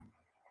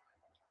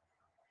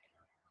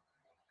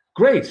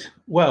Great.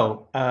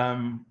 Well,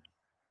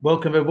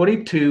 welcome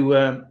everybody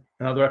to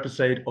another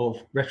episode of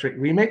Rhetoric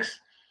Remix.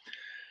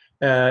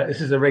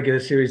 This is a regular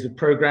series of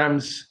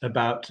programs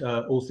about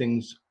all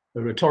things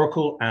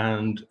rhetorical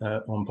and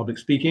on public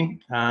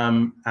speaking.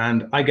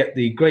 And I get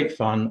the great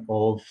fun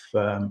of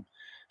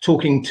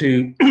talking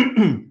to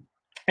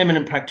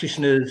eminent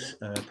practitioners,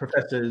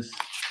 professors,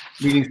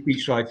 leading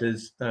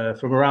speechwriters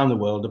from around the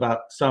world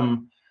about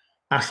some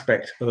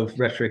aspect of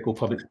rhetoric or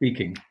public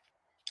speaking.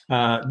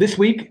 This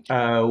week,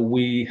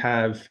 we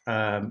have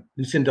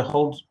Lucinda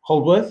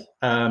Holdworth,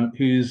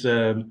 who's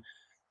a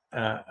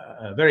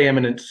very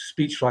eminent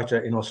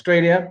speechwriter in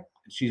Australia.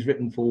 She's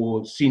written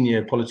for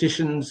senior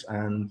politicians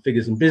and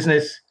figures in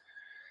business.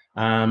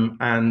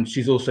 And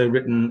she's also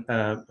written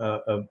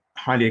a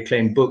highly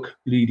acclaimed book,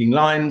 Leading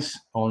Lines,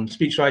 on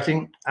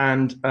speechwriting.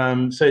 And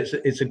so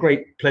it's a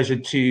great pleasure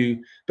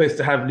to both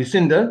to have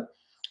Lucinda,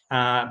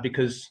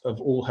 because of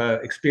all her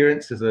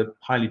experience as a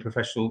highly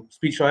professional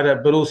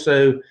speechwriter, but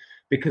also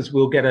because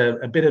we'll get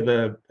a bit of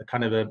a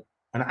kind of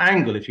an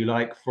angle, if you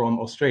like, from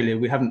Australia.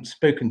 We haven't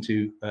spoken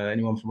to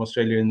anyone from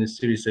Australia in this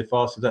series so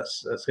far, so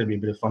that's going to be a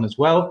bit of fun as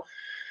well.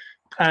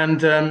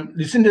 And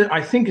Lucinda,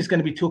 I think, is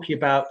going to be talking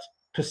about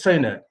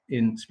persona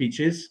in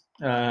speeches.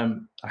 I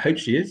hope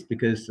she is,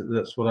 because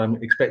that's what I'm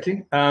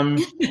expecting. And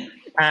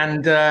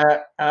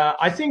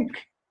I think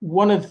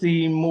one of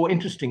the more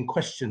interesting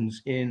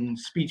questions in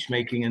speech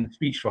making and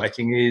speech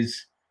writing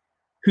is,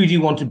 who do you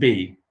want to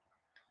be?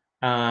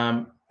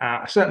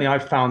 Certainly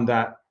I've found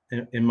that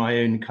in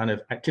my own kind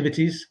of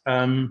activities.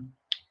 So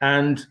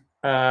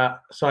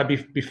I'd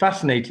be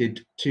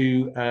fascinated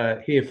to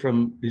hear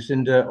from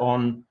Lucinda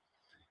on,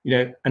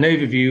 an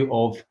overview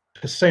of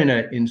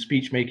persona in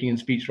speech making and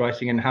speech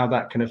writing and how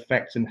that can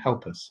affect and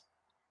help us.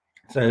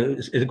 So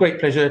it's a great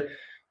pleasure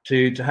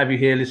to have you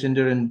here,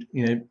 Lucinda, and,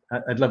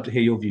 I'd love to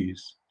hear your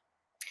views.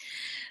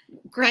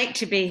 Great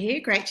to be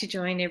here. Great to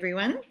join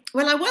everyone.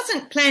 Well, I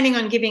wasn't planning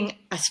on giving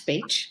a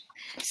speech,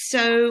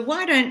 so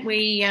why don't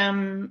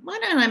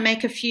I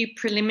make a few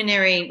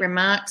preliminary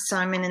remarks,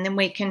 Simon, and then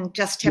we can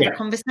just have a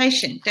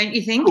conversation, don't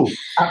you think? Cool.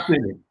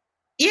 Absolutely.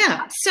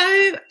 Yeah.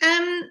 So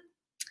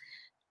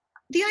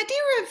the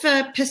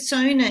idea of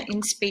persona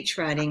in speech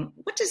writing,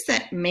 what does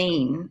that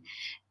mean?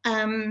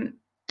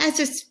 As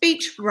a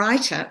speech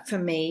writer, for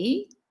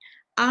me,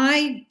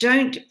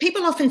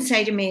 people often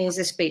say to me as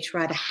a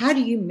speechwriter, how do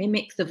you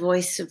mimic the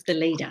voice of the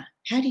leader?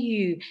 How do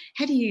you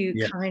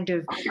kind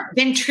of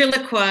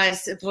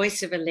ventriloquize the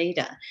voice of a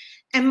leader?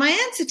 And my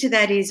answer to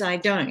that is I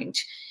don't.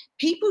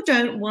 People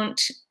don't want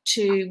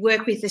to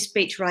work with a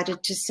speechwriter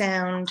to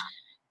sound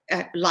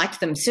like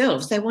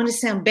themselves. They want to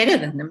sound better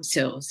than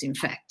themselves, in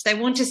fact. They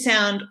want to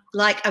sound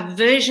like a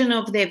version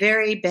of their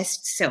very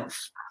best self.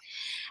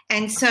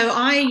 And so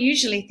I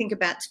usually think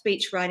about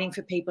speech writing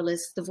for people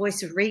as the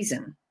voice of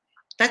reason.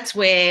 That's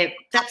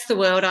the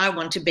world I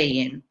want to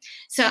be in.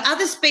 So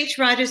other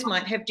speechwriters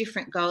might have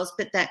different goals,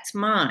 but that's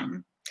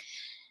mine.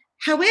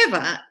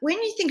 However, when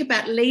you think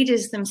about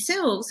leaders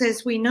themselves,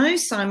 as we know,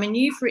 Simon,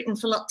 you've written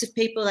for lots of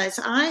people, as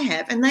I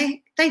have, and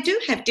they do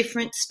have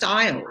different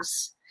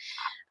styles.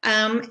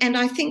 And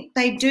I think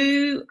they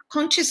do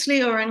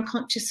consciously or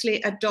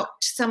unconsciously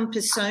adopt some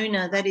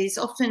persona that is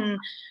often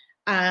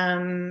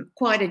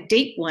quite a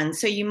deep one.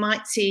 So you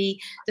might see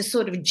the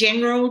sort of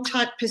general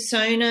type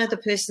persona, the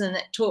person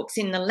that talks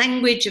in the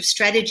language of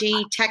strategy,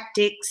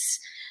 tactics,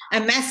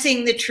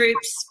 amassing the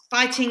troops,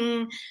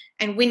 fighting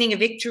and winning a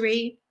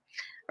victory.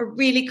 A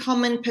really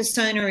common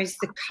persona is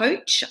the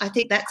coach. I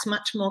think that's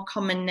much more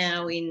common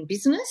now in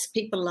business.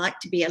 People like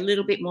to be a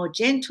little bit more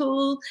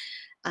gentle.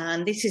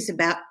 This is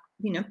about,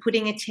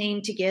 putting a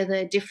team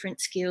together, different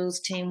skills,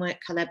 teamwork,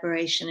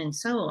 collaboration, and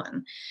so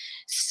on.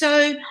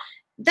 So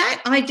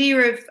that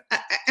idea of,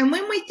 and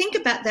when we think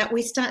about that,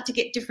 we start to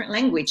get different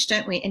language,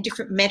 don't we? And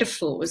different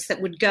metaphors that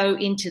would go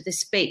into the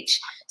speech.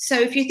 So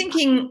if you're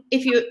thinking,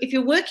 if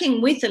you're working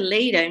with a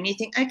leader and you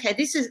think, okay,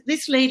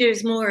 this leader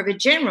is more of a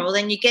general,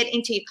 then you get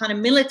into your kind of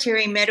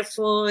military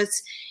metaphors.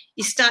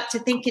 You start to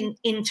think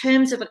in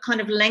terms of a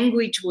kind of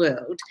language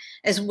world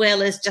as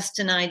well as just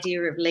an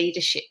idea of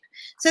leadership.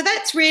 So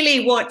that's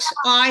really what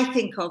I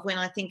think of when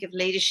I think of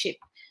leadership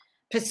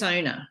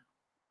persona.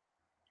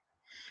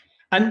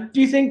 And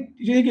do you think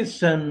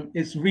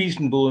it's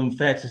reasonable and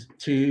fair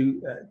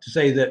to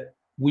say that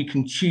we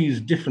can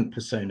choose different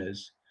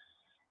personas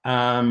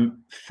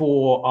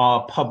for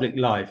our public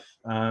life?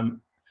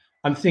 I'm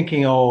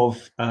thinking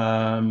of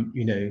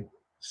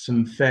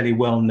some fairly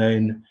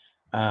well-known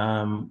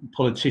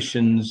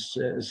politicians,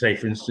 say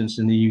for instance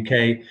in the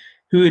UK,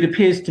 who it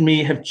appears to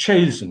me have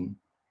chosen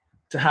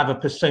to have a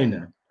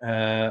persona.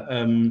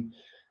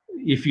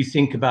 If you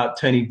think about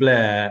Tony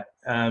Blair,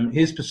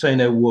 his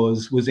persona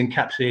was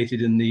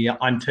encapsulated in the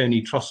 "I'm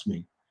Tony, trust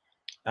me."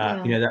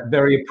 That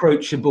very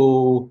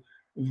approachable,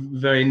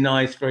 very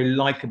nice, very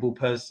likable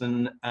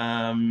person.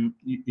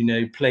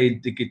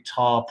 Played the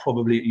guitar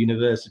probably at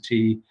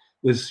university.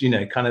 Was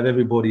kind of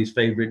everybody's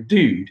favorite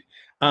dude.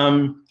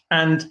 And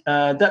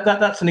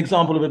that's an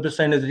example of a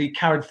persona that he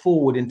carried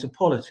forward into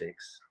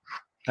politics.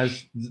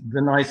 as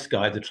the nice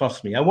guy, the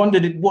trust me. I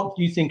wondered, what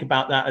do you think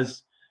about that?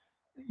 As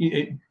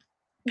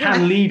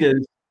can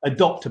leaders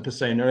adopt a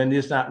persona, and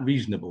is that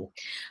reasonable?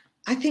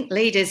 I think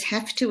leaders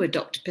have to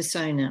adopt a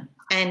persona.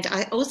 And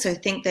I also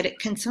think that it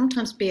can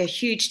sometimes be a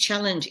huge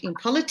challenge in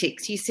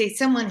politics. You see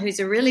someone who's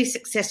a really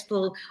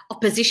successful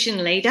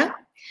opposition leader,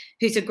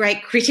 who's a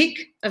great critic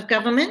of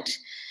government,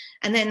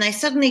 and then they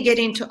suddenly get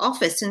into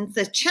office. And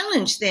the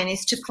challenge then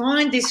is to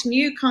find this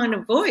new kind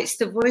of voice,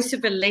 the voice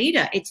of a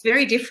leader. It's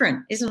very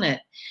different, isn't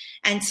it?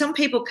 And some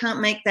people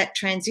can't make that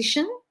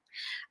transition,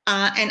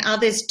 and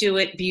others do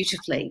it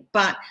beautifully.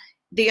 But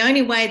the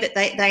only way that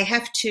they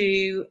have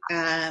to,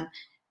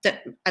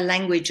 that a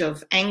language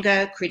of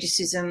anger,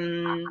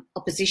 criticism,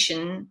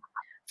 opposition,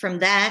 from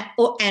that,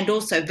 and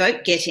also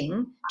vote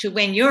getting, to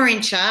when you're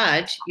in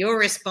charge, you're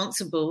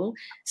responsible,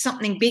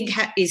 something big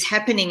is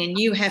happening and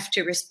you have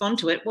to respond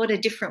to it. What a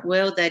different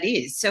world that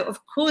is. So, of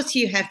course,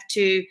 you have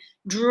to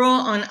draw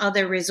on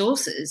other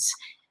resources.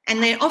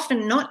 And they're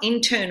often not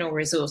internal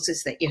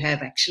resources that you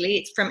have, actually.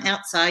 It's from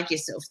outside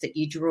yourself that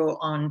you draw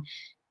on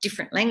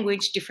different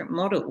language, different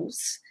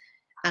models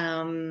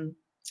to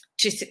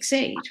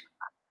succeed.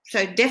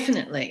 So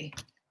definitely.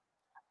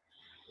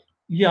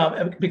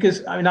 Yeah,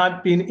 because I mean,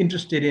 I've been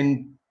interested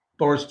in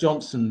Boris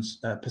Johnson's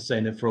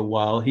persona for a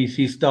while.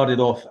 He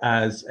started off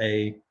as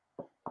a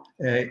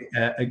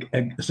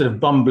sort of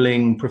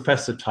bumbling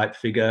professor type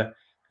figure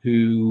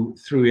who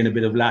threw in a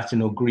bit of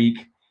Latin or Greek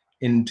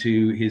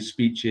into his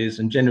speeches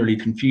and generally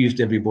confused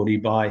everybody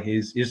by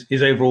his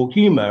overall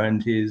humor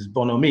and his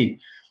bonhomie,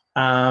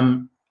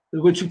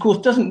 which of course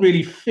doesn't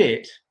really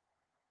fit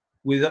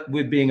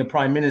with being a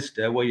prime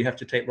minister, where you have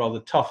to take rather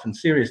tough and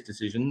serious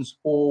decisions,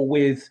 or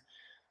with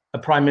a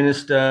prime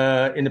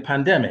minister in a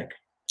pandemic.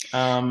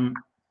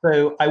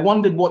 So I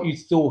wondered what you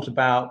thought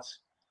about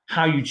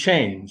how you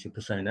change your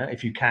persona,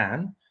 if you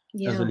can,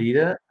 as a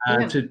leader,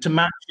 to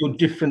match your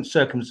different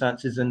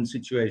circumstances and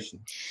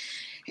situations.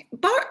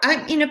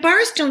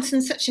 Boris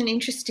Johnson's such an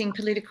interesting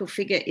political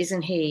figure,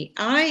 isn't he?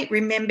 I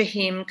remember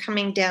him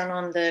coming down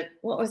on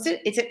what was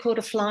it? Is it called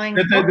a flying?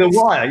 The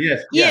wire,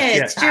 yes.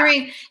 Yes,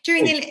 during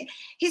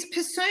his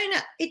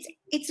persona.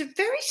 It's a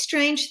very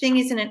strange thing,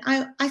 isn't it?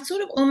 I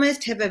sort of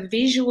almost have a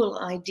visual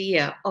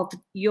idea of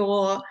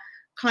your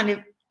kind of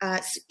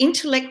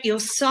intellect, your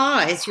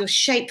size, your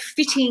shape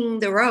fitting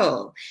the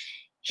role.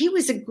 He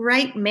was a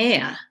great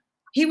mayor.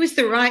 He was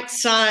the right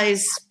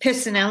size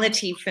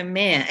personality for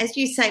mayor. As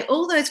you say,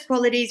 all those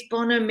qualities,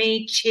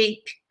 bonhomie,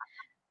 cheek,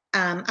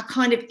 a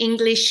kind of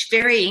English,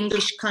 very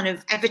English kind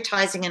of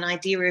advertising an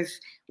idea of,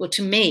 well,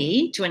 to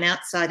me, to an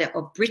outsider,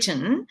 of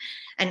Britain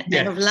and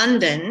of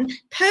London,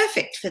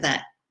 perfect for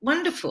that.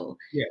 Wonderful.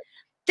 Yeah.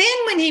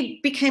 Then when he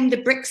became the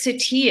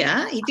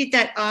Brexiteer, he did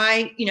that,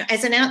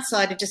 as an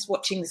outsider just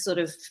watching the sort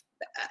of,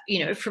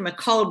 from a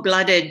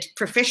cold-blooded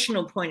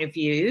professional point of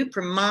view,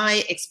 from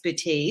my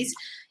expertise,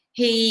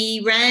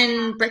 he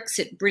ran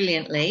Brexit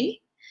brilliantly.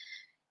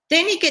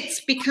 Then he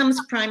becomes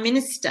Prime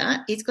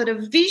Minister. He's got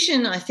a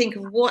vision, I think,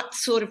 of what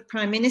sort of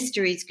Prime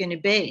Minister he's going to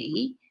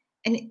be.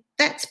 And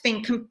that's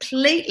been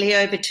completely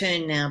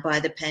overturned now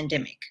by the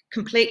pandemic,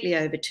 completely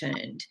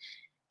overturned.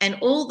 And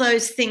all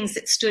those things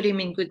that stood him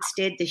in good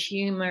stead, the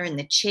humour and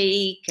the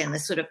cheek and the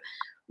sort of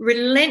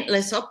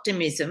relentless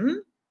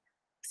optimism,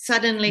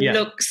 suddenly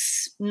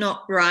looks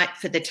not right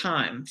for the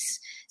times.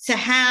 So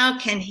how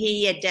can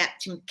he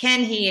adapt?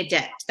 Can he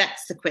adapt?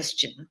 That's the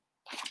question.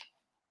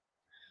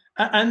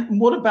 And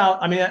what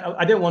about, I mean,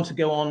 I don't want to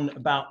go on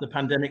about the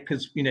pandemic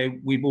because,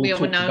 we've all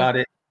talked about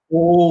it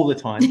all the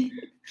time.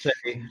 So,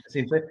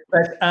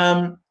 but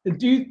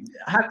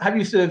have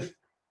you sort of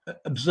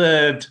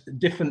observed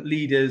different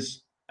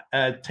leaders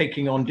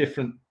taking on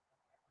different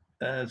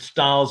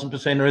styles and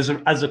persona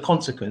as a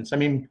consequence? I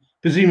mean,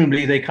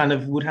 presumably they kind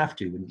of would have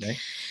to, wouldn't they?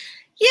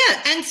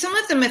 Yeah, and some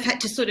of them have had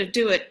to sort of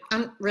do it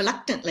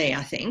reluctantly,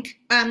 I think.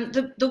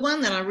 The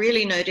one that I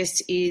really notice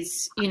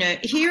is,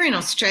 here in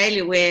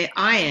Australia where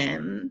I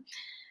am,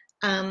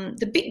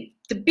 the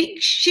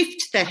big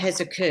shift that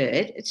has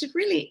occurred, it's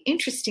really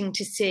interesting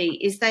to see,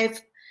 is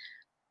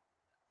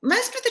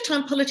most of the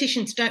time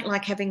politicians don't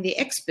like having the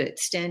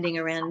experts standing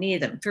around near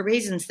them for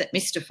reasons that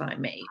mystify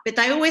me, but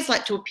they always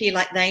like to appear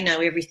like they know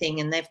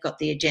everything and they've got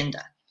the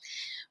agenda.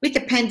 With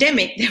the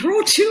pandemic, they're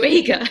all too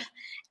eager.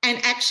 And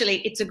actually,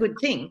 it's a good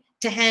thing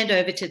to hand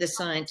over to the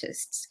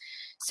scientists.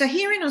 So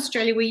here in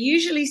Australia, we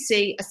usually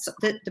see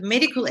the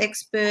medical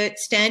expert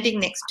standing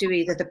next to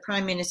either the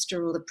Prime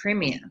Minister or the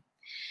Premier.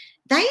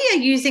 They are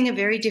using a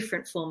very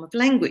different form of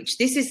language.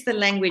 This is the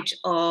language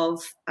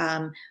of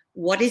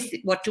what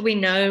do we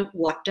know,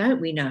 what don't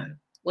we know?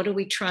 What are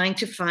we trying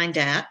to find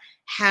out?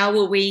 How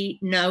will we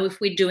know if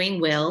we're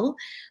doing well?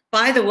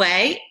 By the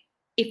way,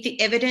 if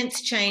the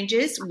evidence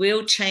changes,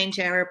 we'll change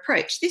our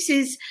approach. This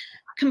is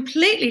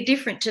completely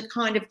different to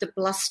kind of the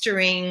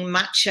blustering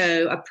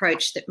macho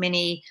approach that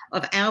many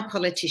of our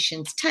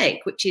politicians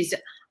take, which is,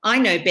 I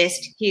know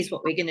best, here's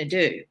what we're going to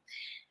do.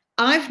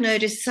 I've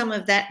noticed some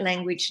of that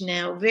language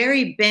now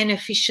very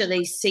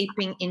beneficially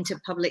seeping into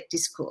public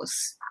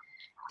discourse,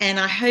 and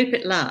I hope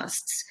it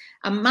lasts.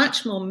 a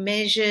much more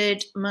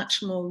measured,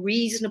 much more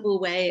reasonable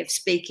way of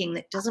speaking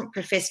that doesn't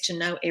profess to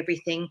know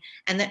everything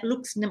and that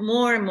looks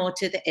more and more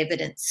to the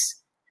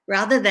evidence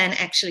rather than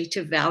actually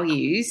to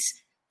values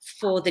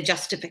for the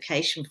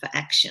justification for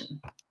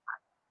action.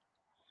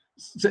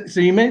 So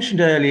you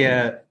mentioned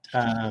earlier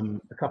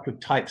a couple of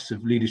types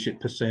of leadership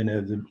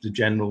persona, the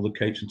general, the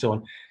coach, and so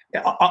on.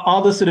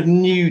 Are there sort of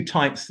new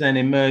types then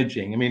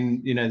emerging? I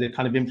mean, you know, the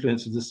kind of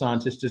influence of the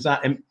scientist, is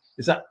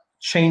that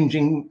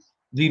changing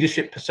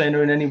leadership persona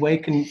in any way?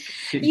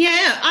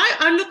 Yeah,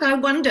 I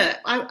wonder.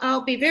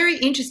 I'll be very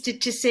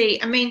interested to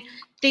see. I mean,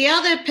 the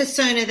other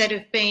persona that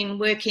have been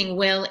working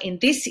well in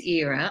this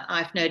era,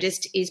 I've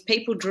noticed, is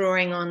people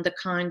drawing on the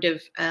kind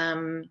of,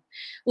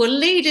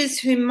 leaders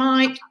who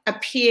might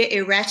appear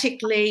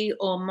erratically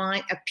or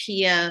might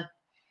appear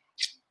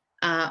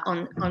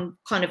on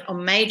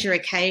major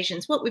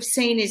occasions. What we've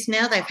seen is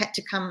now they've had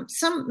to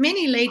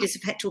many leaders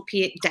have had to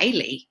appear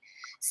daily.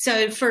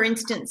 So, for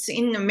instance,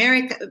 in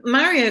America,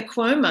 Mario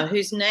Cuomo,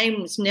 whose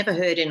name was never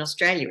heard in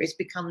Australia, has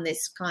become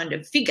this kind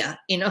of figure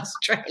in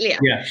Australia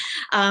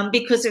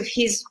because of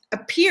his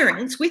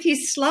appearance with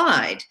his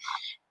slides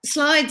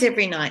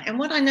every night. And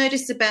what I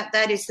noticed about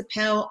that is the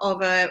power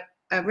of a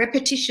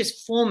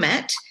repetitious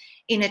format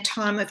in a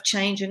time of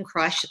change and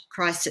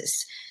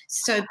crisis.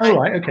 So,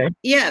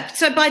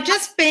 so by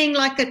just being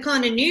like a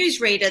kind of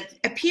newsreader,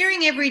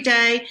 appearing every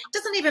day,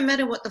 doesn't even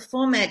matter what the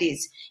format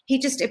is. He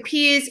just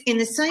appears in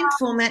the same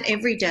format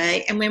every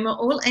day. And when we're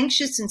all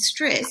anxious and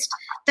stressed,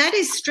 that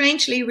is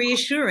strangely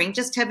reassuring,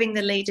 just having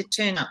the leader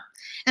turn up.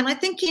 And I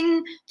think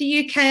in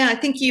the UK, I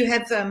think you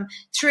have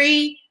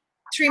three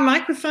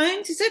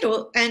microphones, is it?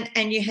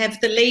 And you have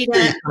the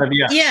leader.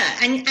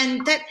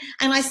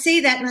 And I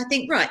see that and I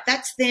think, right,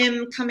 that's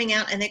them coming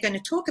out and they're going to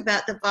talk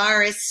about the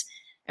virus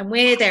and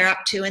where they're up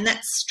to, and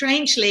that's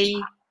strangely,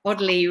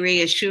 oddly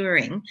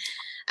reassuring.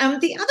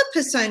 The other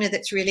persona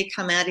that's really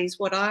come out is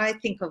what I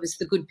think of as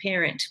the good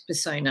parent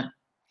persona.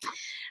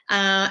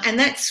 And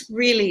that's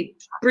really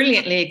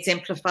brilliantly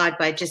exemplified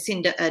by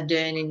Jacinda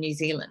Ardern in New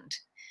Zealand.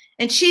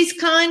 And she's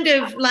kind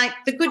of like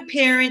the good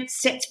parent,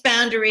 sets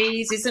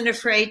boundaries, isn't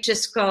afraid to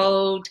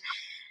scold,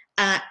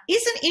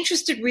 isn't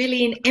interested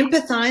really in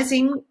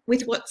empathising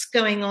with what's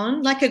going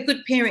on. Like a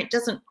good parent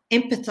doesn't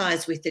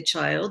empathise with the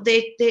child.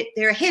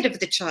 They're ahead of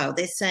the child.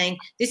 They're saying,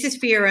 this is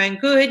for your own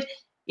good.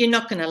 You're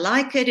not going to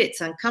like it.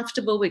 It's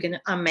uncomfortable.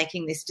 I'm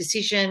making this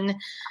decision.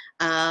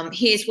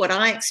 Here's what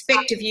I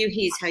expect of you.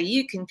 Here's how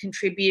you can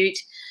contribute.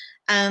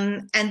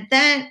 And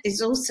that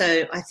is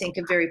also, I think,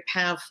 a very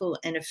powerful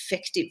and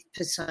effective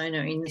persona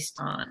in this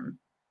time.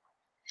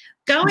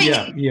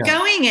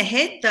 Going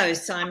ahead, though,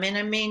 Simon,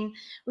 I mean,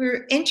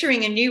 we're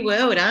entering a new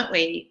world, aren't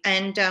we?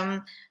 And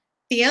I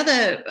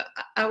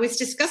was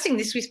discussing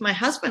this with my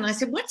husband. I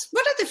said, what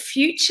are the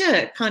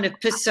future kind of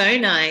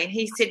personae? And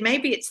he said,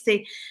 maybe it's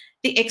the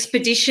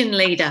expedition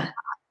leader,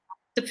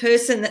 the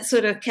person that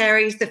sort of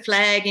carries the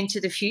flag into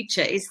the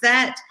future. Is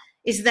that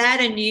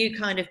a new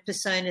kind of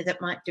persona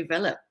that might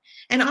develop?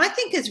 And I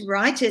think as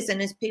writers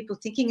and as people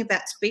thinking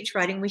about speech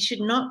writing, we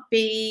should not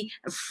be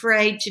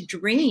afraid to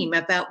dream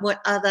about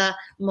what other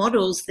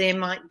models there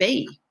might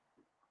be.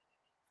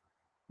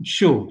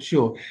 Sure.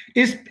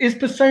 Is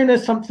persona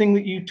something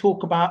that you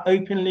talk about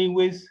openly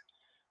with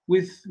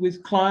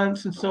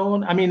clients and so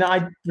on? I mean,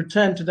 I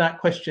return to that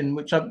question,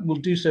 which I will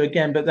do so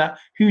again, but that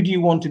who do you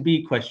want to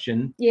be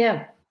question?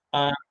 Yeah.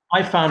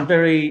 I found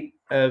very,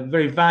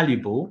 very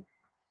valuable.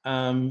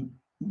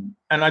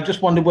 And I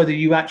just wonder whether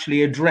you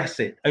actually address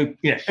it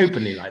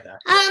openly like that.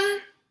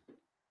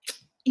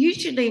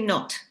 Usually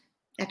not,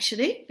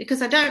 actually,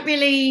 because I don't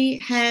really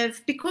have,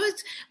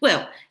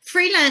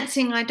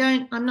 freelancing,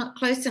 I'm not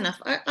close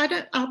enough.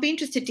 I'll be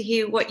interested to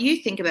hear what you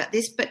think about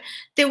this, but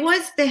there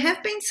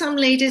have been some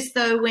leaders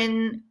though,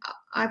 when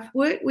I've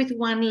worked with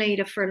one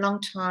leader for a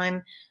long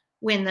time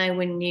when they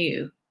were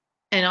new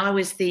and I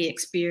was the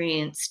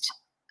experienced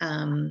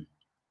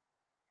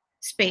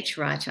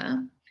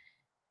speechwriter.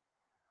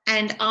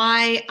 And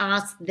I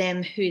asked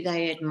them who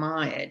they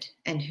admired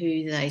and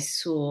who they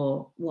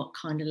saw, what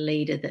kind of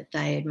leader that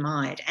they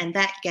admired. And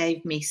that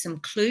gave me some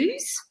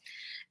clues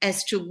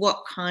as to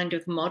what kind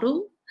of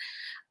model.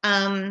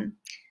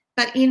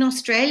 But in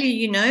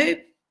Australia,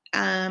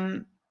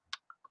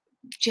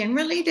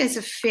 generally there's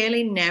a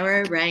fairly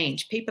narrow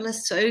range. People are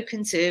so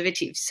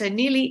conservative. So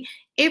nearly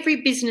every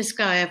business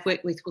guy I've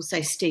worked with will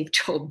say Steve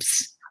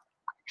Jobs.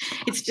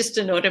 It's just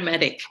an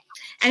automatic.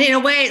 And in a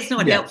way, it's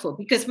not helpful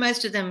because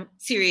most of them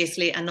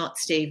seriously are not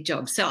Steve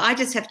Jobs. So I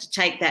just have to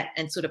take that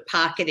and sort of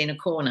park it in a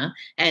corner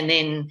and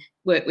then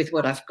work with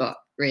what I've got,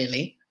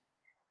 really.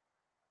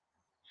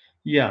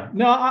 Yeah,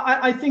 no,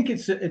 I think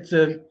it's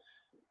a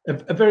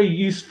very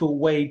useful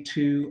way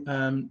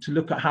to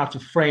look at how to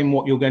frame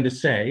what you're going to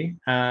say.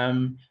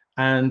 And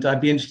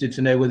I'd be interested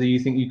to know whether you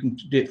think you can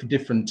do it for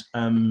different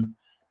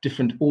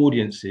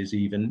audiences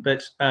even.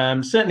 But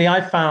certainly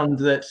I found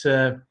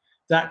that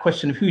that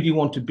question of who do you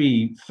want to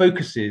be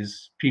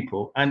focuses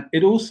people, and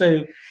it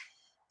also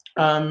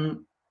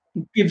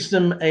gives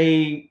them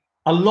a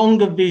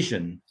longer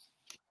vision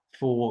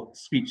for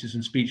speeches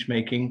and speech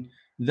making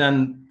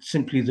than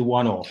simply the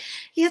one-off.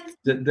 Yes.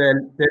 That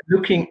they're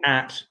looking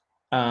at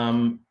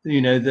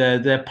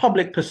their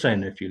public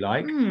persona, if you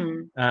like.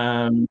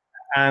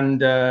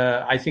 And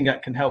I think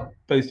that can help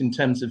both in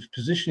terms of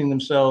positioning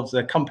themselves,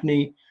 their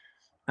company,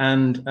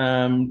 and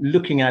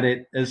looking at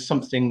it as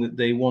something that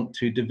they want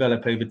to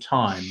develop over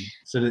time,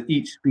 so that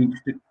each speech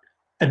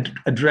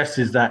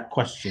addresses that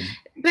question.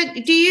 But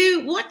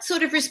what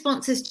sort of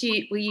responses do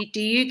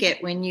you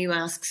get when you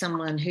ask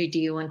someone, who do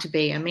you want to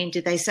be? I mean,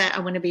 do they say,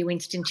 I want to be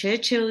Winston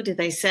Churchill? What do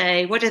they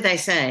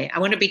say? I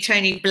want to be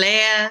Tony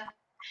Blair?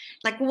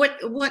 Like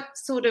what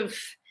sort of...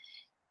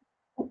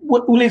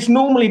 Well, it's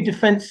normally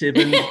defensive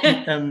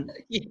and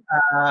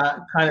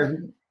kind of,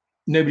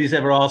 nobody's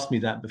ever asked me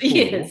that before.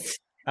 Yes.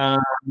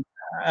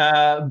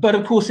 But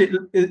of course, it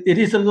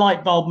is a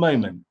light bulb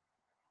moment.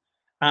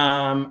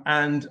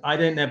 And I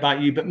don't know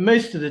about you, but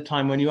most of the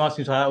time when you ask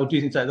things like that or do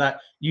things like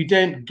that, you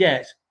don't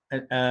get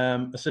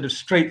a sort of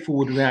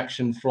straightforward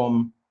reaction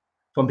from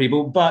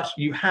people, but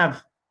you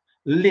have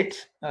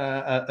lit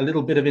a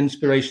little bit of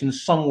inspiration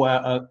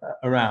somewhere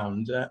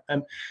around.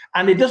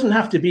 And it doesn't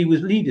have to be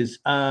with leaders.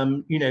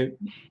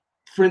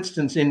 For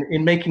instance,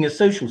 in making a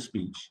social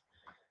speech,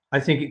 I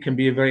think it can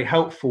be a very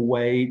helpful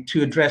way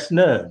to address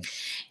nerves.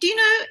 Do you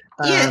know?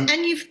 Yeah,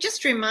 and you've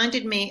just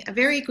reminded me. A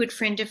very good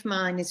friend of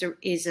mine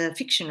is a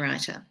fiction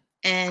writer,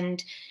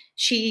 and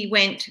she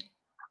wrote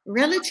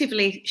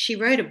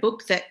a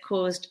book that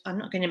caused, I'm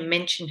not going to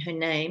mention her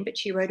name, but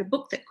she wrote a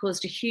book that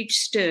caused a huge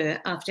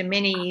stir after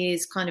many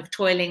years kind of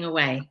toiling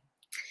away.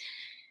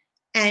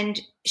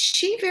 And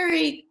she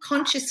very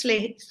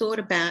consciously thought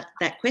about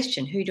that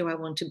question, who do I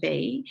want to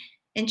be?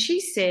 And she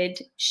said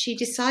she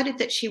decided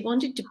that she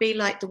wanted to be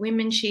like the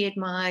women she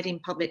admired in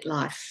public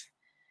life,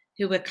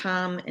 who were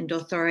calm and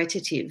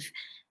authoritative.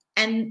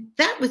 And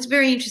that was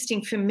very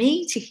interesting for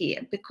me to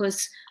hear, because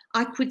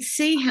I could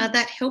see how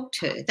that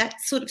helped her. That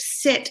sort of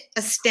set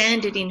a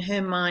standard in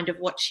her mind of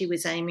what she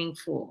was aiming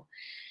for.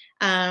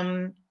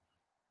 And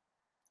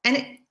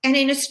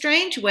in a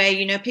strange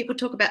way, people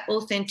talk about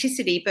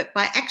authenticity, but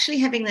by actually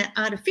having that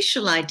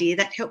artificial idea,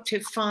 that helped her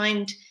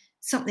find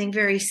something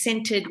very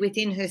centered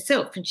within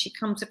herself. And she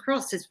comes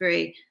across as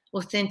very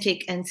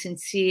authentic and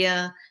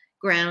sincere,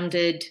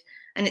 grounded.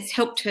 And it's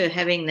helped her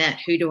having that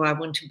who do I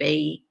want to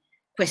be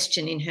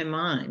question in her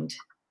mind.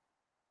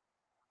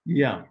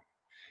 Yeah,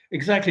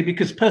 exactly.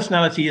 Because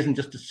personality isn't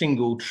just a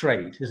single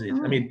trait, is it?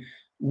 I mean,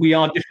 we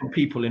are different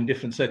people in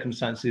different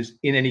circumstances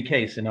in any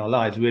case in our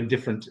lives. We're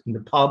different in the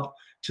pub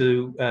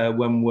to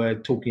when we're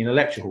talking in a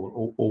lecture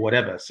hall or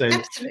whatever. So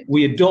absolutely,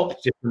 we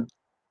adopt different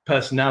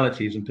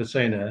personalities and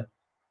persona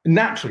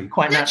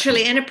quite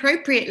naturally and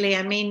appropriately.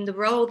 I mean, the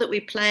role that we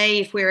play,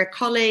 if we're a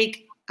colleague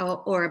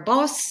or a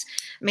boss,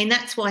 I mean,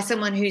 that's why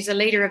someone who's a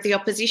leader of the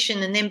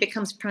opposition and then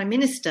becomes prime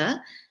minister,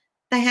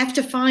 they have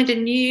to find a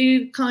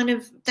new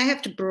they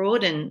have to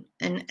broaden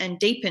and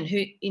deepen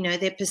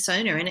their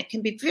persona. And it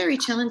can be very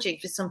challenging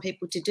for some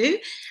people to do.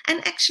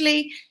 And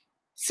actually,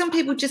 some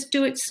people just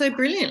do it so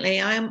brilliantly.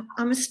 I'm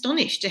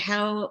astonished at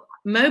how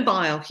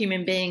mobile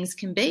human beings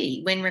can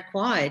be when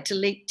required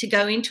to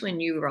go into a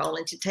new role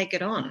and to take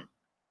it on.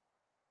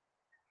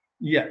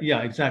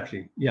 Yeah,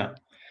 exactly. Yeah.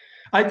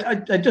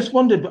 I just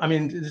wondered, I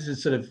mean, this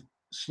is sort of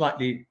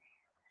slightly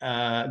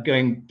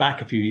going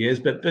back a few years,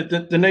 but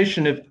the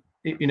notion of,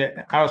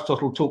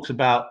 Aristotle talks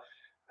about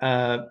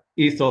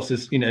ethos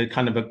as,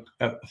 kind of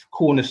a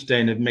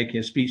cornerstone of making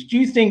a speech. Do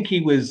you think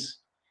he was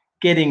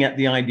getting at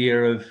the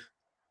idea of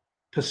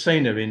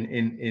persona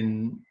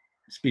in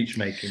speech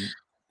making?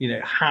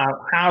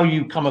 How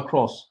you come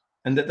across,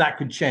 and that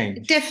could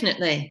change?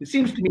 Definitely. It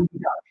seems to me.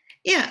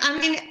 Yeah, I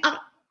mean,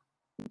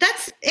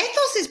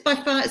 ethos is by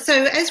far.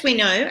 So as we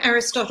know,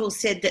 Aristotle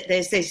said that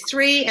there's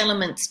three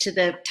elements to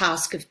the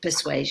task of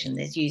persuasion.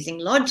 There's using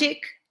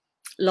logic,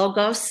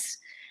 logos,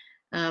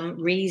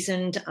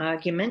 reasoned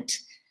argument.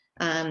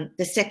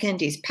 The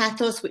second is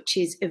pathos, which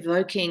is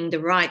evoking the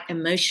right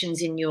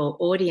emotions in your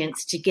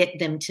audience to get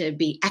them to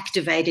be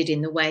activated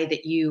in the way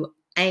that you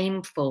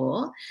aim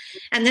for.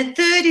 And the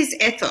third is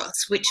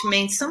ethos, which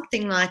means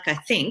something like, I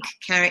think,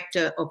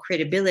 character or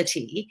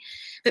credibility.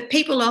 But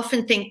people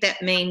often think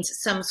that means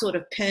some sort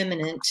of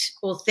permanent,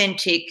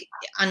 authentic,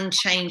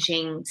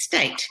 unchanging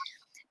state.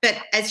 But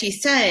as you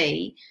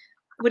say,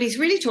 what he's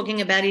really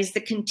talking about is the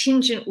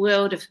contingent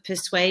world of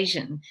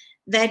persuasion.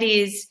 That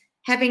is,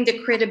 having the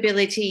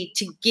credibility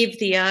to give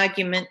the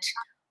argument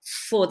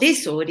for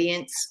this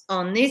audience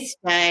on this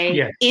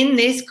day, in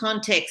this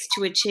context,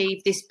 to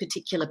achieve this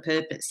particular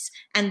purpose.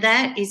 And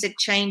that is a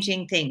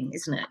changing thing,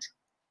 isn't it?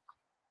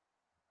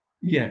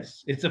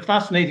 Yes, it's a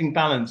fascinating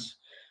balance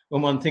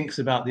when one thinks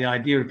about the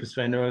idea of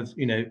persona. Of,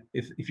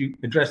 if you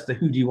address the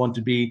who do you want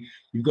to be,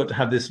 you've got to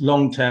have this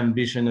long-term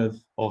vision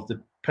of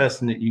the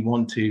person that you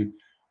want to,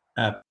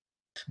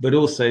 but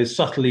also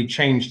subtly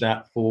change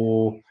that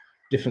for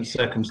different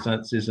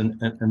circumstances and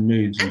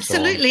moods.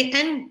 Absolutely.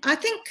 And I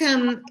think,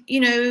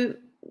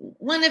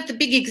 one of the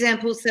big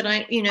examples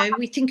that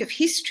we think of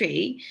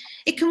history,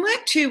 it can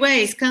work two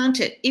ways, can't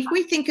it? If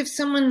we think of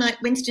someone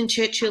like Winston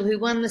Churchill, who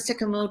won the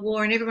Second World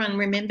War, and everyone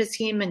remembers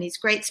him and his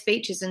great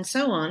speeches and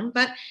so on,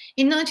 but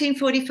in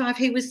 1945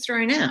 he was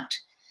thrown out.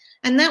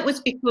 And that was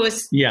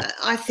because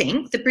I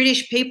think the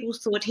British people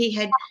thought he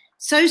had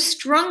so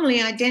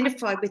strongly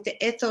identified with the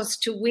ethos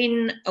to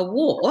win a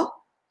war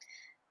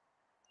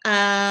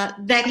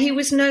that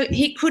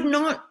he could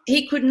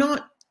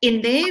not,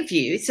 in their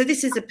view, so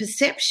this is a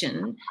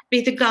perception,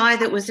 be the guy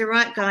that was the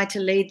right guy to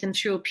lead them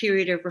through a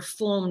period of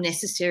reform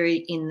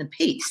necessary in the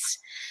peace.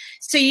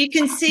 So you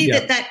can see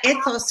that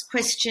ethos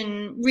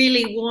question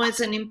really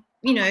was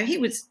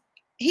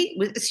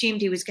he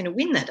assumed he was going to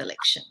win that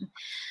election.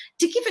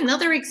 To give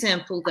another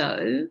example,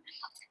 though,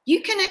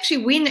 you can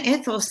actually win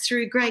ethos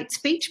through great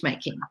speech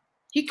making.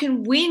 You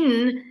can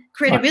win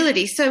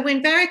credibility. Right. So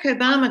when Barack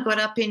Obama got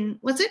up in,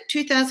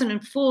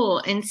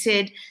 2004 and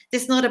said,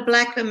 there's not a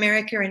black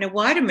America and a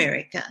white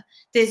America,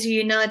 there's a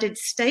United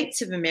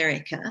States of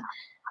America,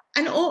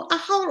 and a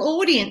whole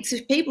audience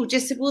of people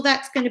just said, well,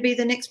 that's going to be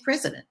the next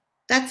president.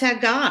 That's our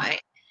guy.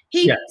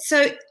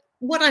 So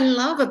what I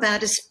love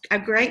about a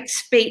great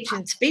speech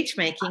and speech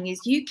making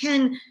is you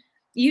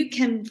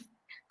can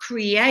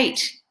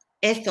create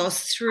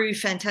ethos through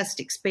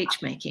fantastic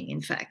speech making,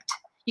 in fact.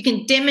 You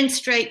can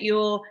demonstrate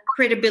your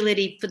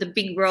credibility for the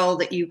big role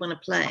that you want to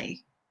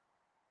play.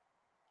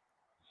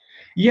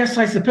 Yes,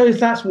 I suppose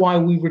that's why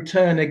we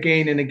return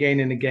again and again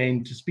and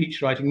again to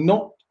speech writing,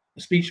 not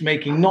speech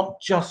making,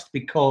 not just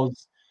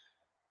because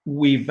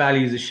we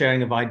value the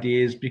sharing of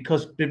ideas,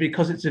 because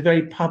it's a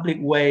very public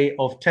way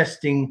of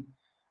testing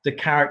the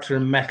character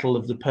and mettle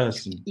of the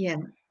person. Yeah.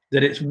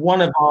 That it's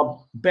one of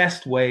our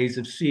best ways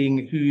of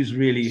seeing who's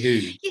really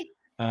who. Yeah.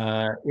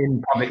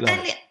 In public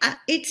life. And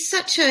it's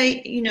such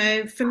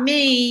a, for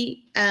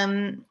me,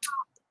 I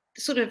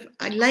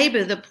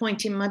labour the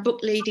point in my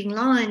book, Leading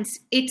Lines,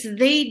 it's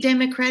the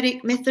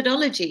democratic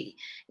methodology.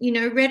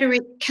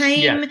 Rhetoric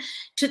came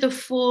to the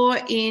fore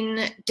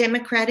in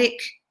democratic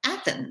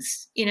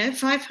Athens,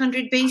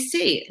 500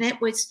 BC. And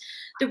that was,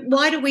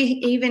 why do we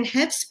even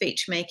have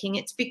speech making?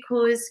 It's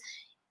because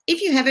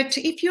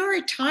if you're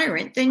a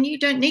tyrant, then you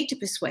don't need to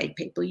persuade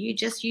people, you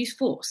just use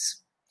force.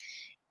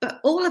 But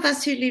all of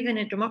us who live in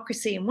a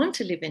democracy and want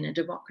to live in a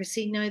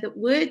democracy know that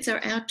words are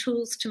our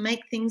tools to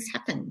make things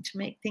happen, to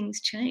make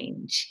things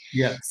change.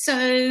 Yeah.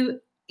 So,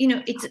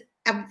 it's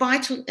a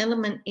vital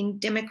element in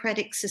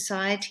democratic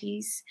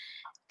societies,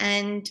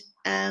 and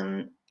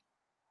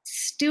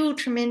still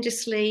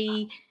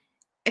tremendously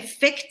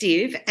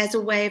effective as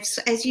a way of,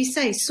 as you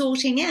say,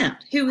 sorting out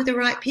who are the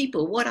right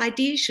people, what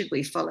ideas should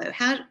we follow,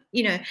 how,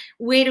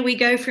 where do we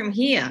go from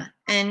here,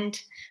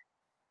 and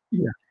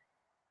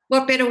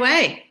what better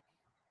way?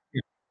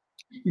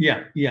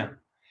 Yeah.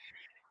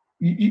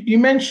 You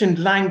mentioned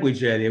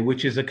language earlier,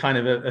 which is a kind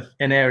of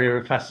an area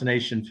of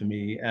fascination for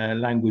me,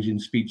 language in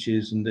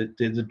speeches and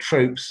the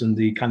tropes and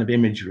the kind of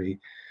imagery.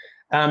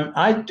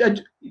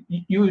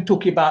 You were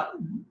talking about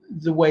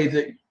the way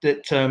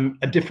that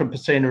a different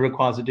persona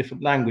requires a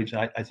different language,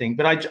 I think.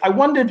 But I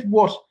wondered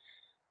what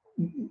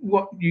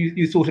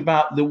you thought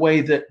about the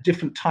way that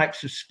different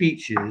types of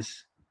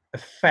speeches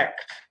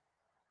affect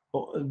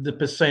the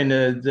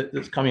persona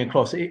that's coming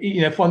across.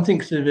 If one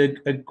thinks of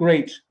a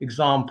great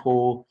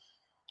example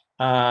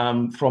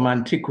from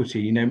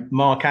antiquity,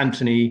 Mark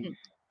Antony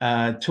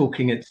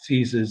talking at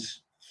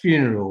Caesar's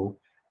funeral,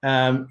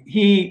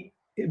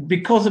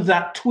 because of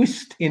that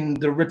twist in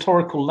the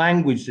rhetorical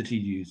language that he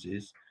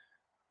uses,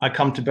 I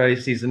come to bury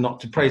Caesar, not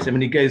to praise him,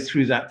 and he goes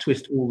through that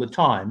twist all the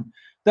time,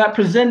 that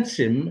presents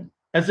him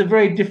as a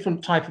very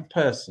different type of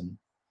person,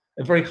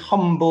 a very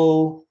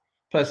humble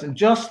person,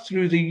 just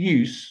through the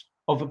use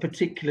of a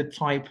particular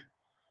type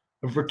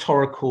of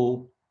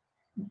rhetorical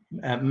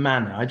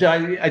manner.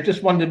 I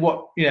just wondered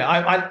what,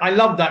 I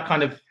love that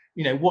kind of,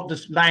 what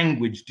does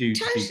language do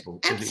to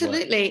people?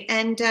 Absolutely.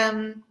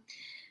 And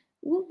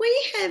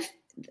we have,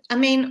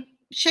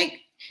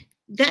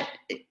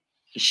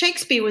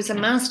 Shakespeare was a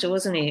master,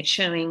 wasn't he, at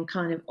showing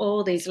kind of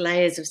all these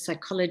layers of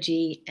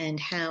psychology and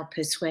how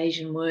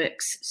persuasion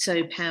works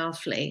so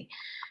powerfully.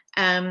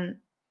 The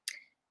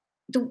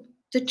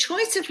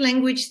choice of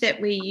language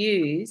that we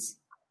use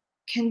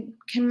can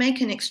make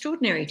an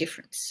extraordinary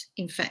difference,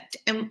 in fact.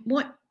 And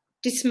what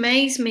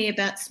dismays me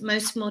about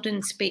most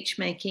modern speech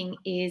making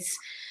is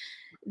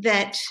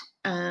that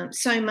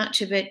so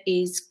much of it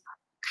is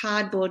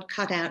cardboard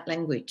cutout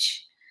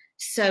language.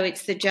 So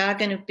it's the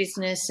jargon of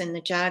business and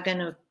the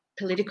jargon of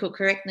political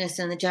correctness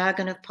and the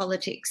jargon of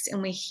politics,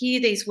 and we hear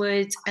these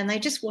words and they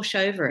just wash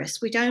over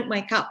us. We don't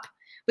wake up.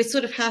 We're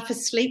sort of half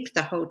asleep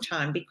the whole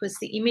time because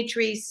the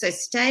imagery is so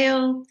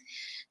stale.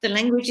 The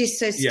language is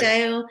so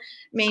stale.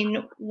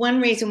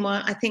 One reason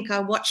why I think I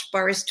watched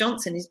Boris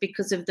Johnson is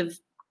because of the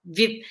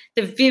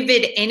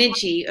vivid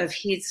energy of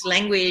his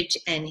language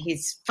and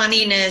his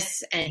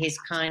funniness and his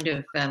kind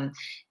of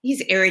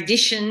his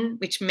erudition,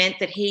 which meant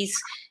that he's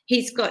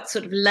got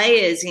sort of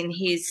layers in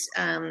his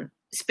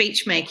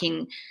speech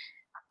making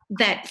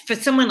that for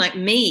someone like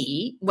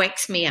me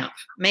wakes me up,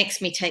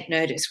 makes me take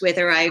notice,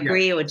 whether I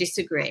agree or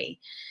disagree.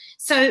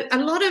 So a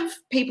lot of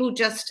people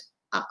just,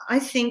 I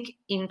think,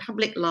 in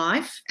public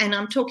life, and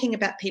I'm talking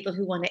about people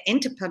who want to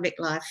enter public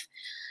life,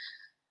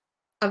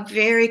 are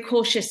very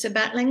cautious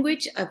about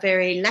language, are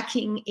very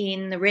lacking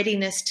in the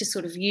readiness to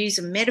sort of use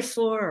a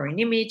metaphor or an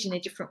image in a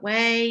different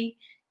way,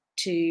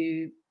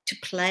 to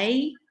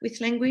play with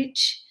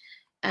language.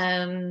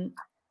 And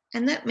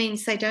that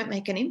means they don't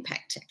make an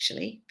impact,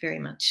 actually, very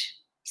much.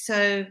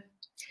 So,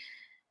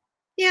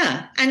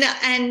 yeah,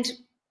 and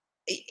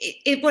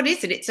what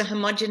is it? It's a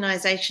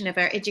homogenization of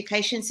our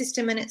education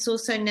system, and it's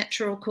also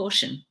natural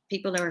caution.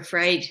 People are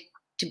afraid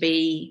to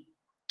be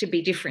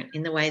different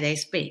in the way they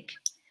speak.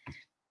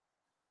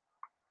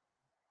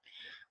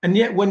 And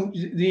yet, when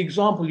the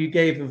example you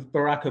gave of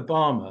Barack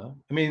Obama,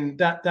 I mean,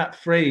 that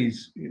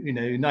phrase, you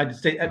know, United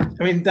States,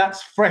 I mean,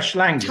 that's fresh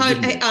language.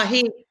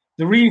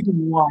 The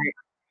reason why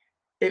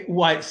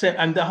it said,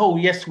 and the whole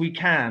 "yes, we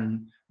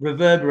can"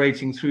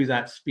 reverberating through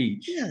that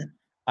speech,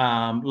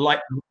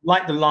 like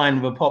the line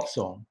of a pop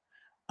song,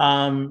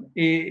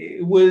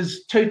 it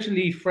was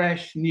totally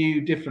fresh, new,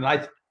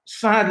 different.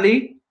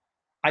 Sadly,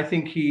 I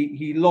think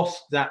he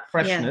lost that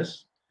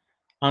freshness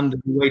under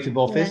the weight of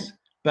office,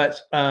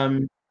 but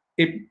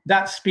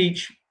that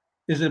speech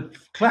is a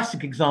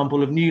classic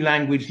example of new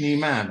language, new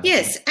man.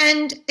 Yes,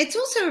 and it's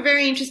also a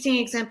very interesting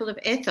example of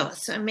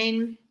ethos. I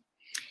mean,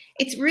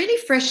 it's really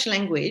fresh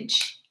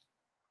language.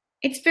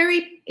 It's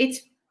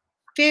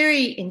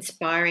very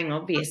inspiring,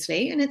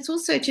 obviously, and it's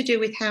also to do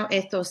with how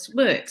ethos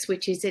works,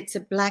 which is it's a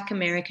Black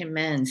American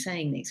man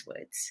saying these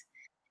words.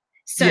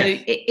 So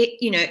it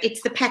you know,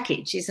 it's the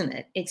package, isn't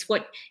it? It's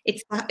what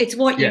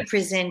you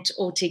present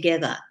all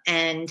together.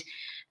 And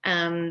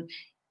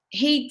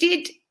he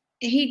did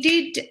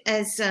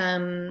as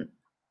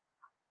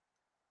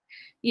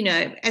you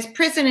know, as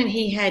president,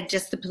 he had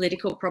just the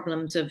political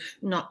problems of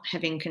not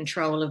having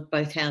control of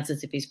both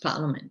houses of his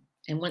parliament.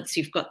 And once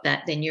you've got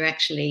that, then you're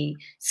actually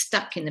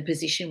stuck in the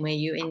position where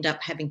you end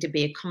up having to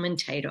be a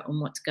commentator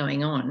on what's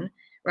going on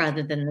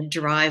rather than the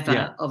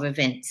driver of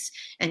events.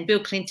 And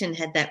Bill Clinton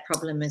had that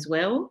problem as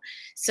well.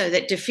 So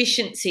that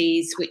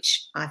deficiencies,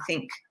 which I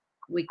think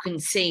we can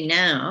see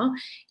now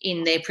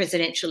in their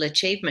presidential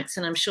achievements,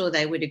 and I'm sure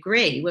they would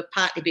agree, were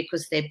partly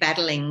because they're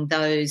battling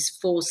those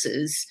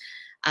forces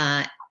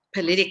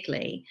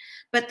politically.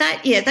 But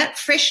that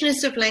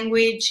freshness of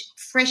language,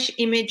 fresh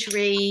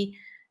imagery,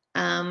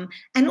 and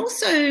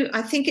also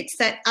I think it's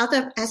that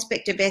other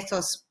aspect of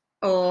ethos,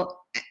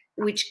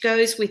 which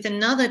goes with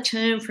another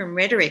term from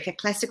rhetoric, a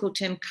classical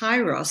term,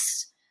 kairos,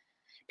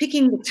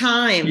 picking the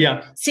time,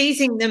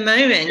 seizing the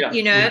moment,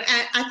 you know.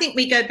 I think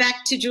we go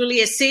back to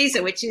Julius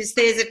Caesar, which is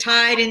there's a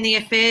tide in the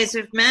affairs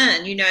of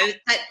man, you know,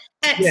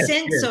 that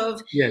sense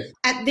of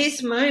at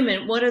this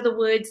moment, what are the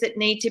words that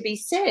need to be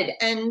said?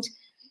 And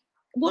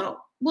what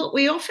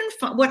we often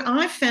find, what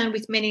I've found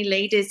with many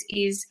leaders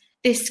is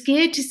they're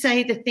scared to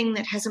say the thing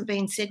that hasn't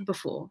been said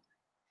before.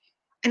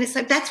 And it's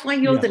like, that's why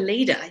you're the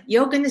leader.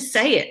 You're going to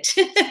say it.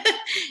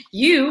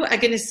 You are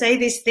going to say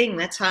this thing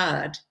that's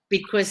hard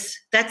because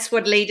that's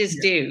what leaders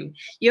do.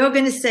 You're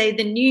going to say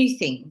the new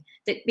thing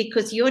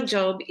because your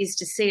job is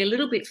to see a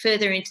little bit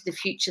further into the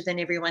future than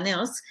everyone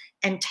else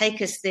and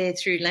take us there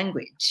through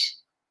language.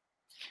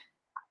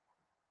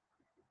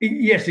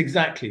 Yes,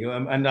 exactly.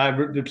 And I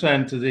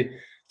return to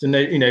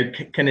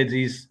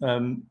Kennedy's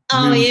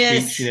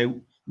speech.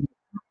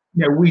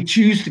 You know, we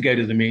choose to go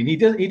to the moon. He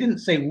didn't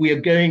say we are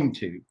going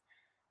to.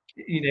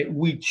 You know,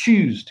 we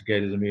choose to go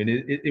to the moon.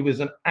 It was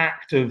an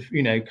act of,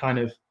 kind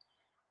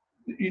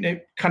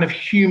of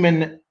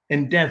human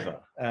endeavor,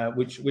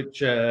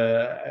 which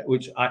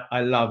I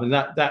love, and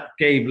that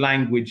gave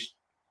language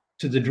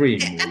to the dream.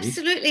 Really.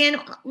 Absolutely. And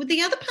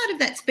the other part of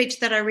that speech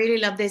that I really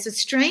love, there's a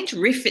strange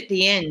riff at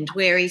the end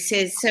where he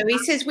says,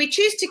 we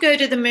choose to go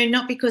to the moon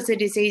not because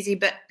it is easy,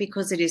 but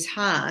because it is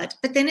hard.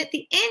 But then at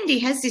the end, he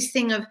has this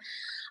thing of,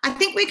 I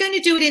think we're going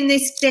to do it in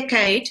this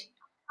decade,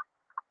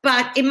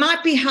 but it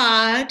might be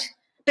hard.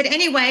 But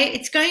anyway,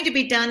 it's going to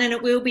be done and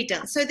it will be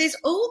done. So there's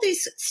all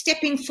this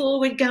stepping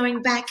forward,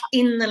 going back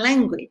in the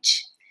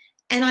language.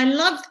 And I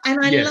love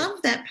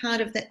that part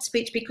of that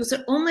speech because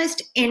it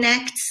almost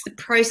enacts the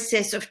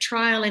process of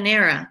trial and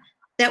error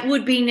that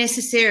would be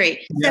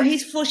necessary. Yeah. So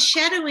he's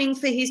foreshadowing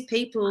for his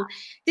people,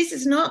 this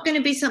is not going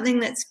to be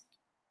something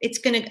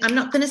I'm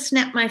not going to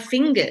snap my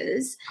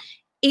fingers.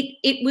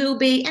 It will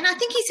be, and I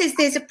think he says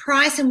there's a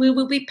price and we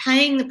will be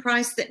paying the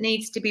price that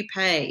needs to be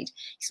paid.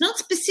 It's not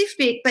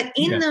specific, but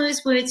in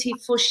those words, he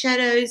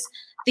foreshadows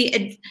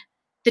the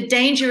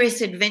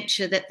dangerous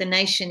adventure that the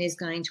nation is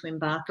going to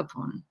embark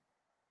upon.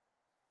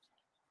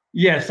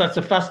 Yes, that's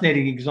a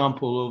fascinating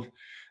example of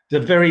the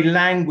very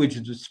language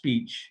of the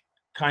speech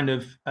kind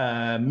of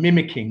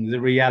mimicking the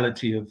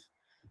reality of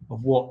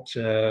what's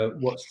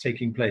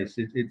taking place.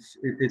 It's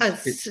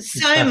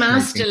so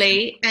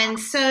masterly and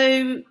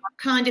so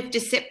kind of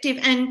deceptive.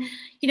 And,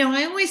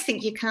 I always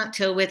think you can't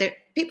tell whether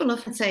people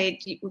often say,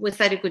 was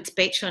that a good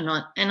speech or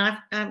not? And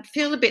I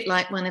feel a bit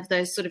like one of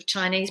those sort of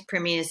Chinese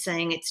premiers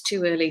saying it's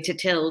too early to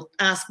tell,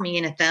 ask me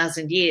in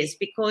 1,000 years,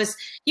 because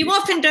you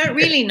often don't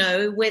really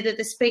know whether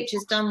the speech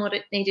has done what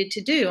it needed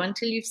to do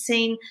until you've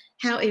seen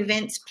how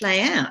events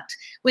play out,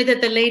 whether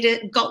the leader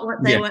got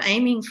what they were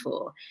aiming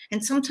for.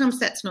 And sometimes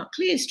that's not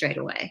clear straight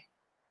away.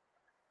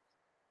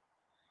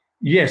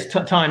 Yes,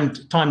 time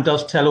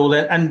does tell all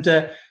that. And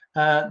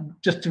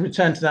just to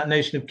return to that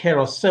notion of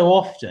kairos, so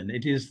often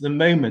it is the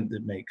moment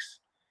that makes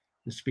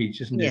the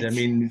speech, isn't it? I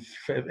mean,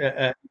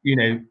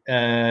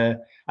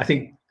 I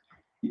think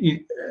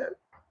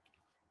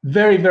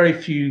very, very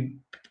few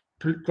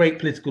great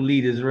political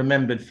leaders are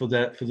remembered for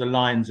the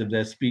lines of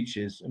their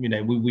speeches. I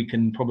mean, we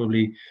can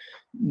probably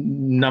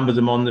number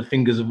them on the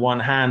fingers of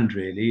one hand,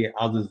 really,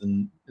 other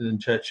than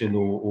Churchill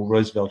or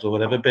Roosevelt or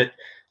whatever. But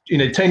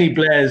Tony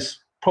Blair's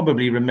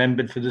probably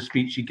remembered for the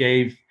speech he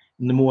gave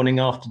in the morning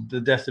after the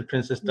death of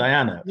Princess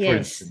Diana, for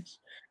instance.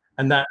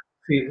 And that,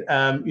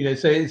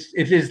 so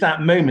it is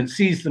that moment,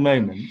 seize the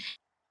moment.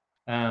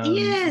 And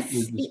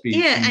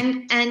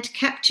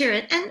capture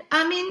it. And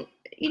I mean,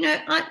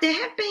 there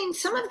have been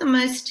some of the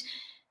most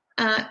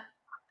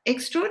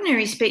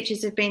extraordinary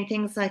speeches have been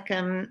things like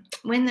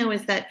when there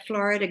was that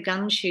Florida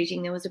gun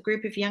shooting, there was a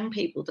group of young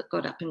people that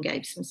got up and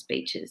gave some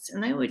speeches,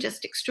 and they were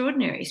just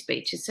extraordinary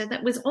speeches. So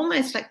that was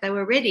almost like they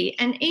were ready.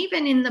 And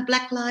even in the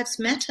Black Lives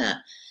Matter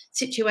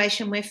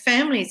situation, where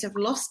families have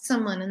lost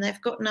someone and they've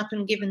gotten up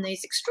and given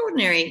these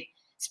extraordinary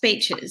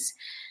speeches.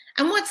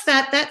 And what's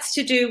that? That's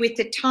to do with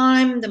the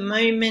time, the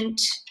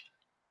moment.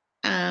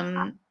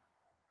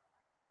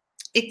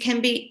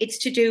 It's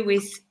to do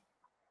with,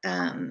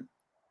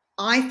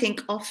 I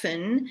think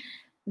often,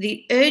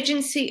 the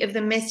urgency of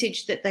the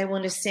message that they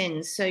want to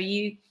send. So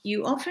you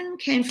often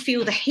can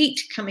feel the heat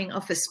coming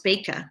off a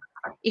speaker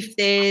if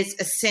there's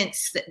a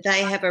sense that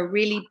they have a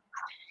really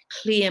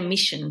clear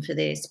mission for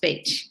their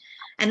speech.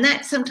 And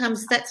that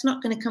sometimes that's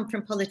not going to come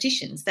from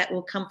politicians. That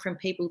will come from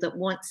people that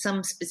want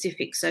some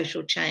specific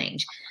social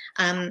change.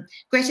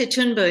 Greta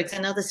Thunberg's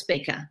another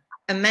speaker,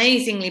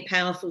 amazingly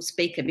powerful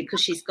speaker,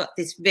 because she's got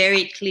this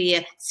very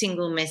clear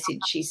single message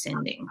she's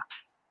sending.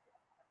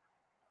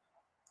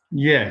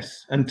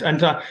 Yes, and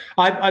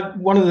I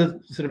one of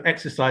the sort of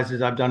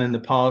exercises I've done in the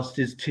past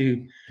is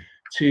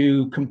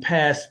to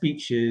compare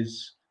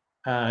speeches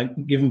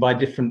given by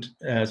different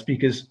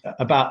speakers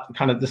about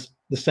kind of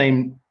the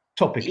same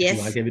topic, if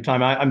you like, every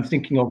time. I'm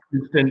thinking of,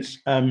 for instance,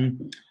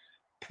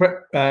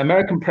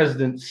 American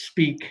presidents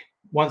speak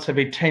once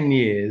every 10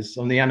 years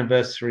on the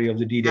anniversary of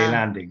the D-Day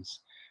landings.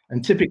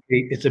 And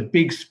typically it's a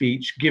big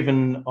speech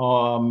given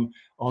on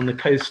the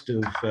coast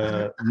of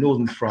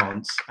northern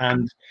France.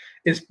 And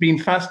it's been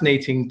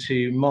fascinating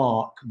to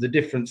mark the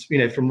difference,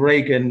 from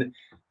Reagan,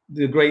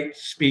 the great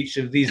speech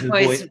of "These are the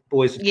boys of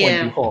Point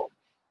Du Hoc,"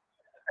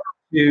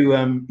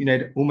 to,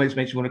 it almost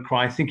makes you want to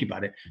cry thinking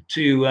about it,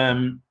 to,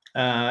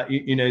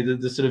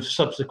 the sort of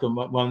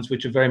subsequent ones,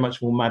 which are very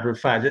much more matter of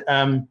fact.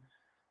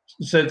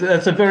 So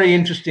that's a very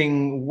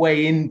interesting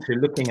way into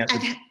looking at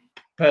the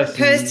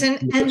person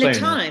and the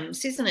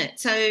times, isn't it?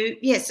 So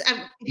yes,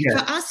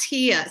 for us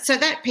here, so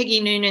that Peggy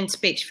Noonan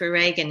speech for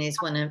Reagan is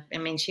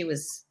she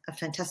was a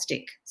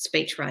fantastic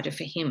speechwriter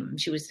for him.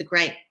 She was the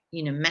great,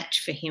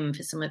 match for him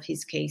for some of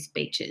his key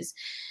speeches.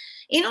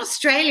 In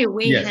Australia,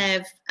 we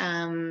have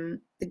the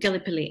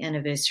Gallipoli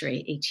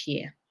anniversary each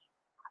year.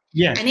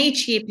 Yes. And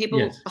each year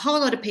a whole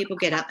lot of people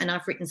get up, and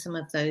I've written some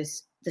of the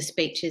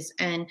speeches,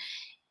 and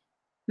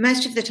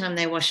most of the time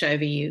they wash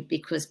over you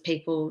because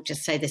people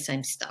just say the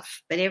same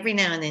stuff. But every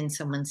now and then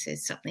someone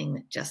says something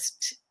that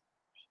just,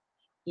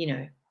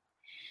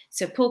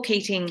 So Paul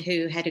Keating,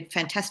 who had a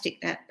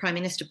fantastic, Prime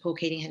Minister Paul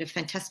Keating had a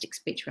fantastic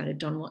speechwriter,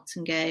 Don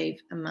Watson, gave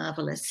a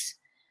marvellous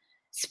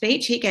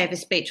speech. He gave a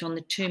speech on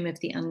the tomb of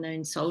the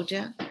unknown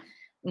soldier,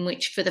 in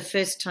which for the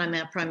first time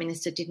our Prime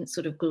Minister didn't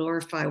sort of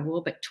glorify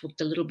war, but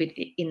talked a little bit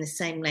in the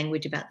same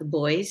language about the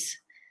boys,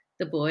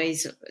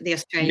 the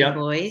Australian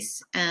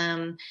boys.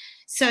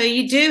 So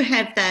you do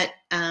have that.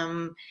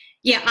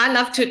 I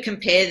love to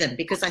compare them,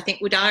 because I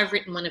think, would I have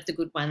written one of the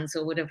good ones,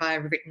 or would I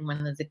have written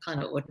one of the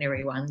kind of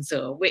ordinary ones,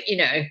 or,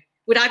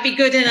 would I be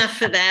good enough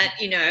for that?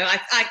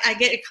 I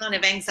get a kind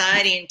of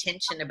anxiety and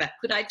tension about,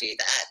 could I do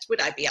that?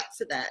 Would I be up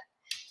for that?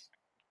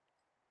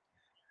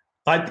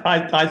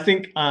 I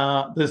think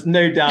there's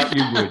no doubt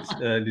you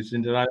would,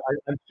 Lucinda.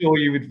 I'm sure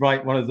you would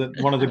write one of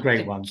the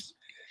great ones.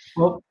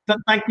 Well,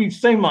 thank you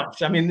so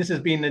much. I mean, this has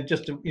been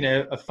just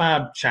a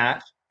fab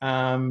chat,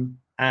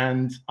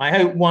 and I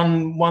hope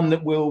one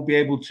that we'll be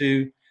able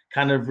to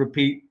kind of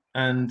repeat,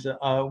 and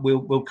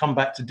we'll come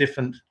back to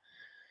different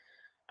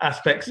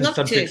aspects and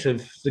subjects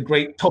of the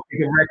great topic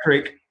of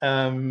rhetoric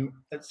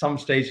at some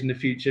stage in the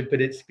future.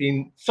 But it's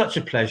been such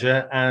a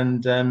pleasure,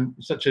 and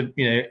such a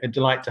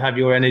delight to have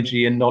your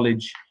energy and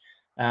knowledge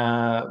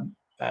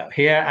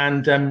here.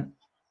 And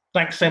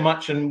thanks so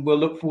much, and we'll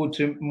look forward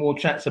to more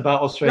chats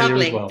about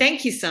Australia as well.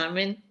 Thank you,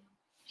 Simon.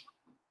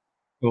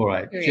 All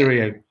right.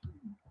 Cheerio.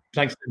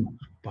 Thanks so much.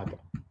 Bye-bye.